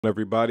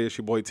Everybody, it's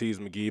your boy Tease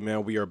McGee,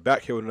 man. We are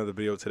back here with another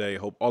video today.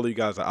 Hope all of you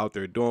guys are out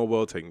there doing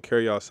well, taking care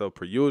of yourself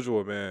per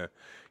usual, man.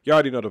 You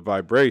already know the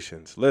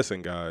vibrations.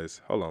 Listen,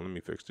 guys. Hold on, let me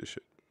fix this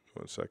shit.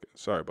 1 second.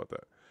 Sorry about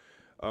that.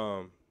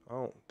 Oh,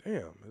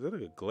 damn. Is it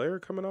a glare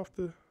coming off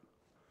the...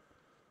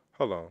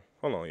 Hold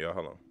on, y'all.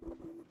 Hold on.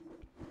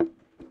 I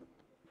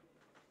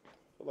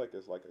feel like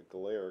it's like a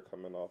glare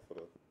coming off of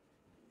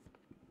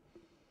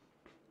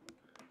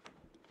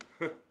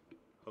the...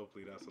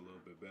 Hopefully that's a little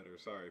bit better.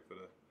 Sorry for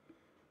the...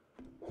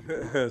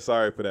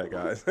 Sorry for that,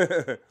 guys.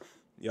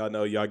 Y'all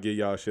know y'all get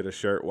y'all shit a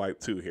shirt wipe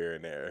too here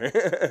and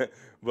there.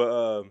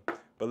 but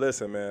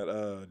listen,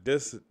 man.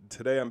 This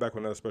today I'm back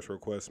with another special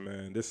request,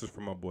 man. This is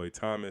from my boy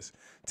Thomas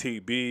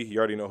TB. You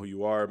already know who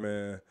you are,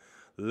 man.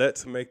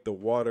 Let's make the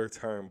water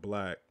turn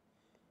black.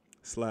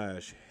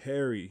 /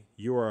 Harry,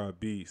 you are a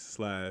beast. /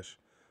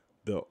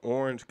 the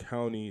Orange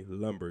County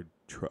Lumber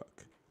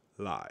Truck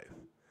live.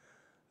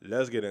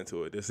 Let's get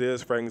into it. This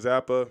is Frank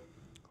Zappa.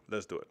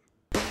 Let's do it.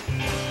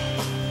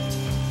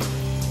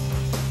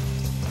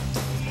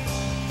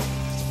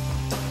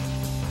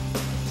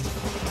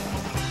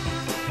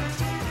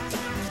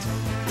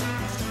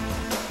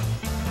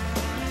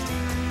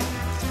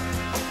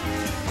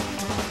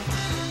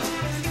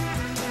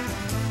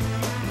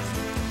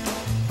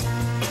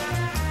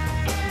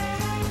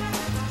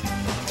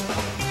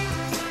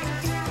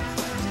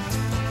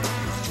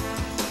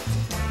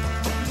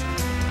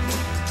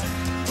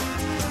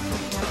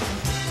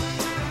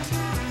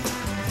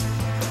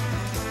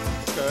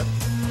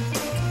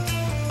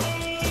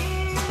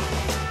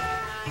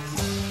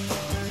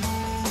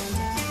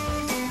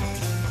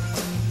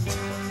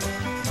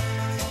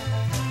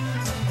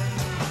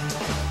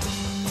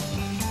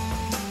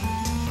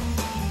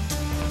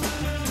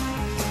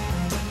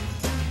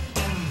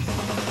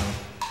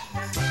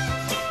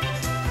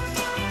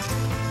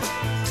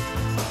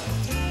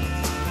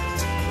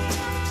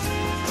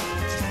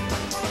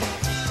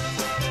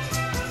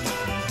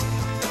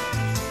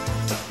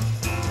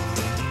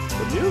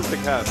 Music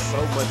has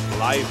so much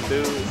life,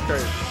 dude. It's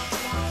crazy.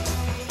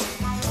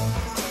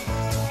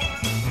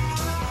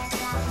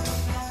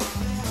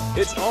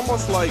 It's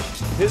almost like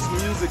his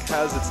music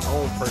has its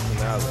own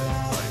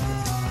personality.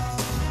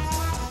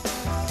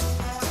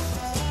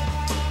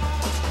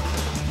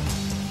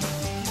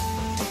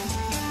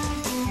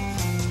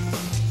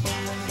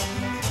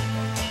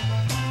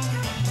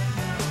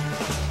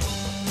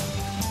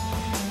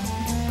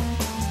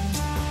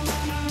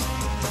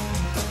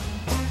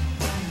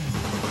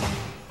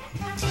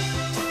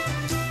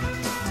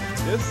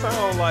 This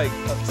sounds like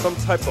some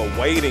type of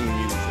waiting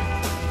music.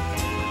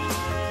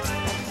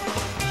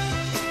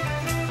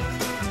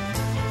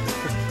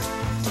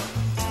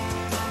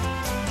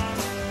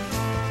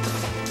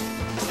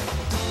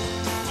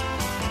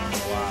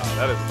 Wow,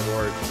 that is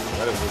gorgeous.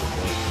 That is really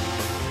gorgeous.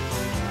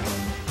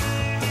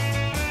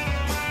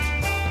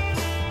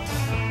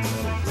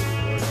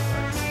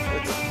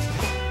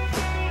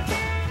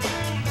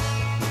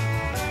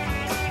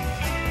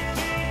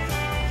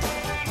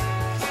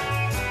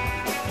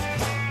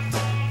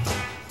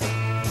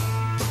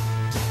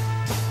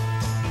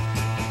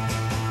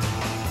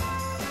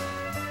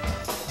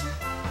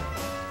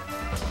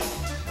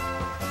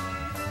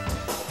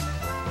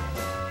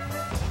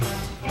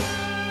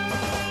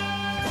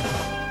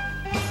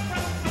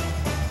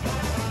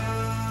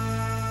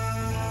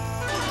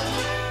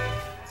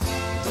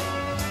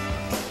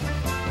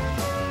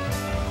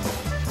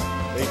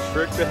 They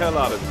tricked the hell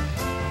out of me.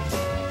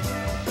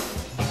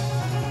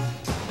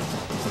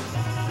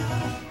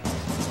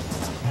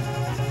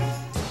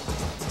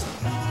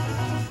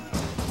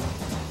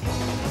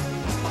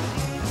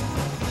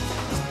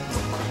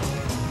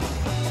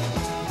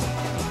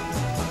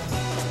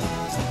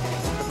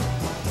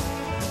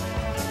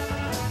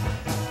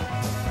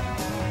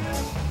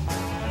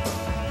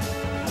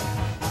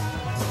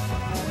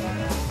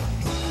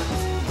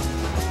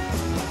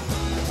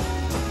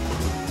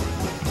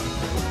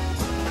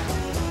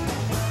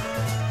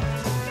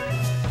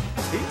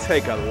 He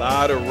take a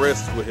lot of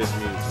risks with his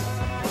music.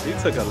 He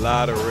took a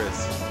lot of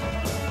risks.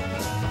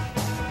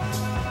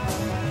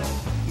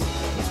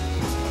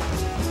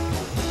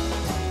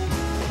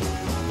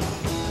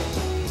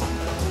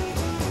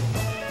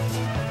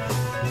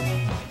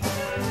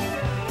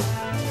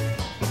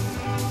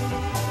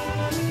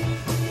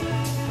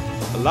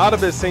 A lot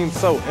of it seems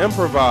so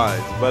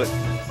improvised, but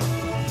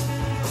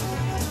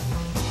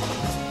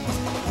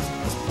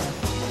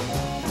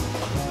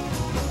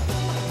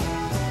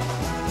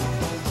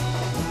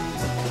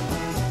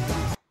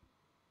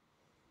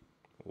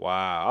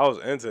wow, I was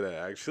into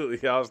that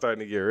actually. I was starting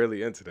to get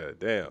really into that.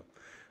 Damn.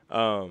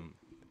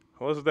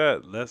 What was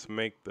that? Let's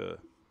make the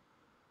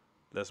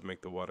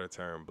water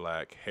turn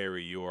black.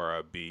 Harry, you are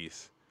a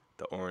beast.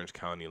 The Orange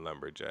County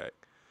Lumberjack.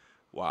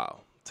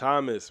 Wow.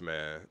 Thomas,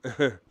 man.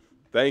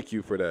 Thank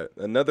you for that.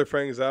 Another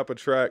Frank Zappa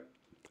track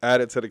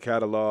added to the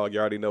catalog. You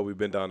already know we've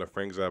been down the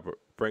Frank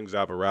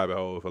Zappa rabbit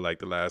hole for like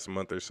the last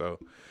month or so.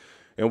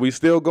 And we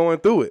still going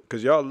through it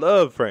because y'all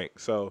love Frank.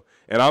 So,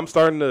 and I'm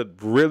starting to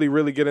really,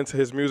 really get into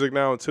his music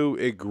now too.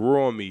 It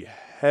grew on me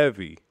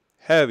heavy.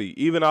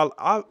 Even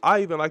I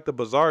even like the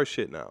bizarre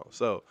shit now.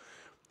 So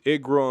it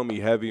grew on me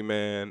heavy,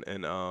 man,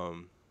 and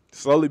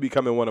slowly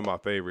becoming one of my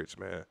favorites,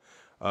 man.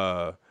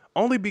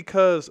 Only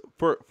because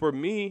for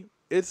me,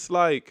 it's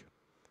like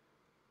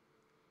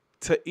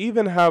to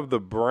even have the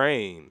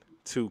brain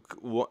to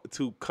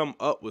come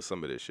up with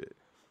some of this shit.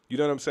 You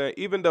know what I'm saying?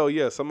 Even though,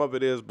 yeah, some of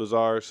it is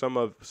bizarre,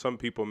 some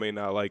people may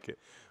not like it,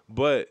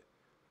 but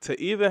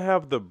to even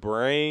have the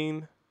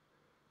brain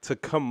to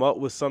come up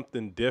with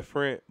something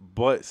different,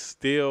 but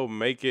still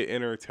make it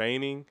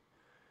entertaining,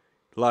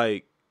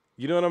 like,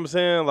 you know what I'm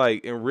saying?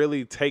 Like, and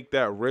really take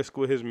that risk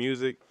with his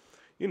music,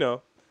 you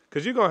know,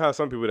 because you're gonna have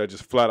some people that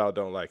just flat out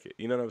don't like it.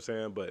 You know what I'm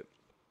saying? But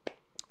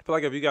I feel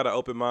like if you got an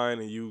open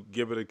mind and you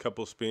give it a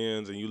couple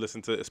spins and you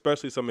listen to,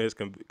 especially some of his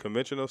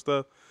conventional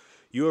stuff,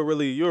 you'll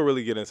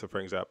really get into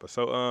Frank Zappa.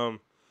 So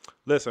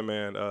listen,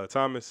 man,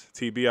 Thomas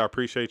TB, I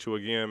appreciate you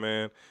again,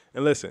 man.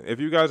 And listen, if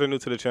you guys are new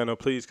to the channel,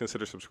 please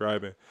consider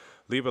subscribing.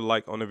 Leave a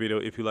like on the video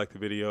if you like the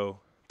video.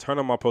 Turn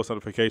on my post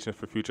notifications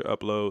for future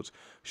uploads.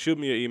 Shoot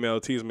me an email,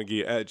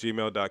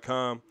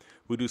 teasmcgee@gmail.com.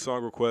 We do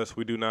song requests.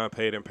 We do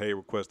non-paid and paid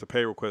requests. The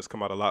paid requests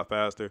come out a lot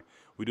faster.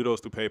 We do those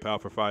through PayPal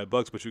for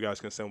 $5, but you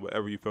guys can send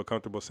whatever you feel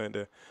comfortable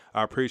sending.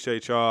 I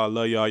appreciate y'all. I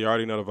love y'all. You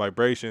already know the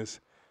vibrations.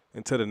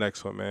 Until the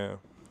next one, man.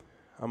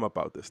 I'm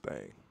about this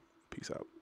thing. Peace out.